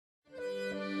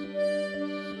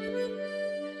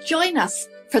Join us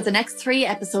for the next 3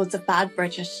 episodes of Bad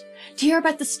Bridget to hear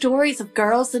about the stories of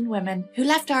girls and women who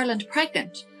left Ireland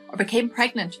pregnant or became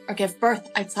pregnant or gave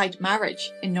birth outside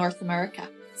marriage in North America.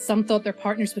 Some thought their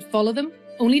partners would follow them,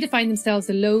 only to find themselves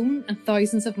alone and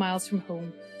thousands of miles from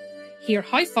home. Hear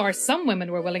how far some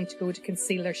women were willing to go to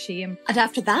conceal their shame. And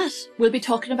after that, we'll be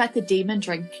talking about the demon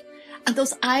drink and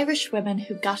those Irish women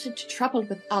who got into trouble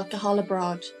with alcohol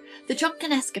abroad, the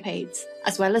drunken escapades,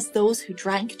 as well as those who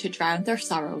drank to drown their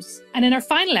sorrows. And in our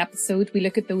final episode, we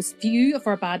look at those few of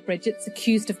our Bad Bridgets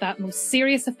accused of that most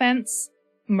serious offence,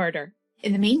 murder.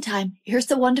 In the meantime, here's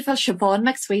the wonderful Siobhan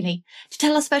McSweeney to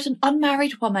tell us about an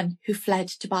unmarried woman who fled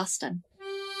to Boston.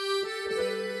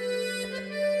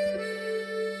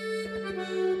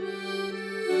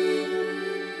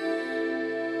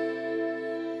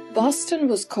 Boston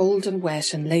was cold and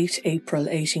wet in late April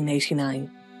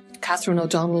 1889. Catherine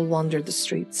O'Donnell wandered the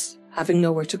streets, having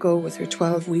nowhere to go with her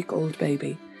 12-week-old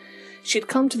baby. She had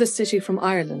come to the city from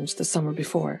Ireland the summer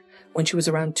before, when she was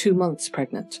around 2 months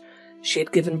pregnant. She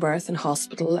had given birth in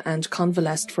hospital and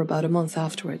convalesced for about a month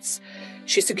afterwards.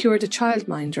 She secured a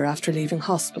childminder after leaving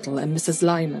hospital and Mrs.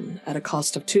 Lyman at a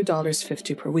cost of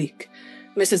 $2.50 per week.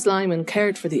 Mrs. Lyman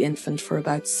cared for the infant for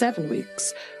about 7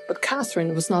 weeks, but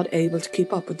Catherine was not able to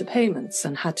keep up with the payments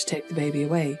and had to take the baby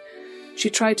away. She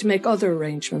tried to make other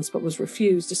arrangements but was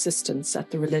refused assistance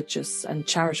at the religious and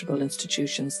charitable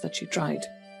institutions that she tried.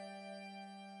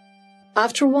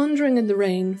 After wandering in the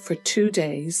rain for 2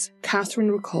 days,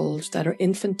 Catherine recalled that her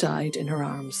infant died in her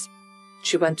arms.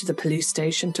 She went to the police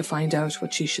station to find out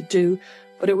what she should do,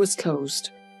 but it was closed.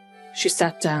 She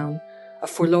sat down, a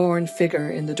forlorn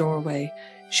figure in the doorway.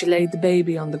 She laid the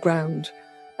baby on the ground.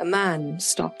 A man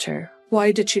stopped her.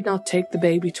 Why did she not take the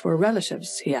baby to her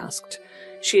relatives, he asked.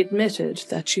 She admitted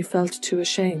that she felt too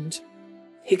ashamed.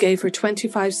 He gave her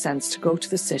 25 cents to go to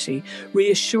the city,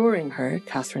 reassuring her,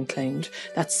 Catherine claimed,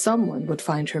 that someone would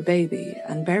find her baby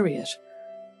and bury it.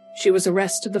 She was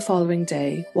arrested the following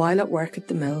day while at work at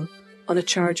the mill on a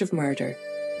charge of murder.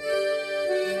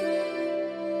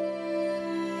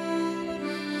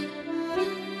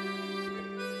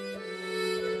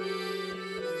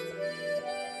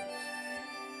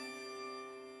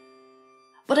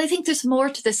 But I think there's more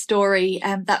to this story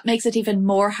that makes it even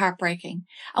more heartbreaking.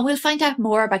 And we'll find out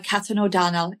more about Catherine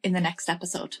O'Donnell in the next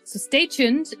episode. So stay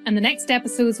tuned, and the next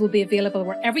episodes will be available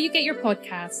wherever you get your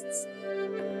podcasts.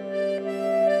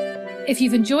 If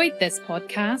you've enjoyed this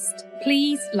podcast,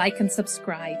 please like and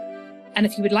subscribe. And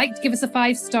if you would like to give us a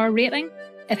 5-star rating,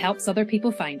 it helps other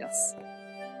people find us.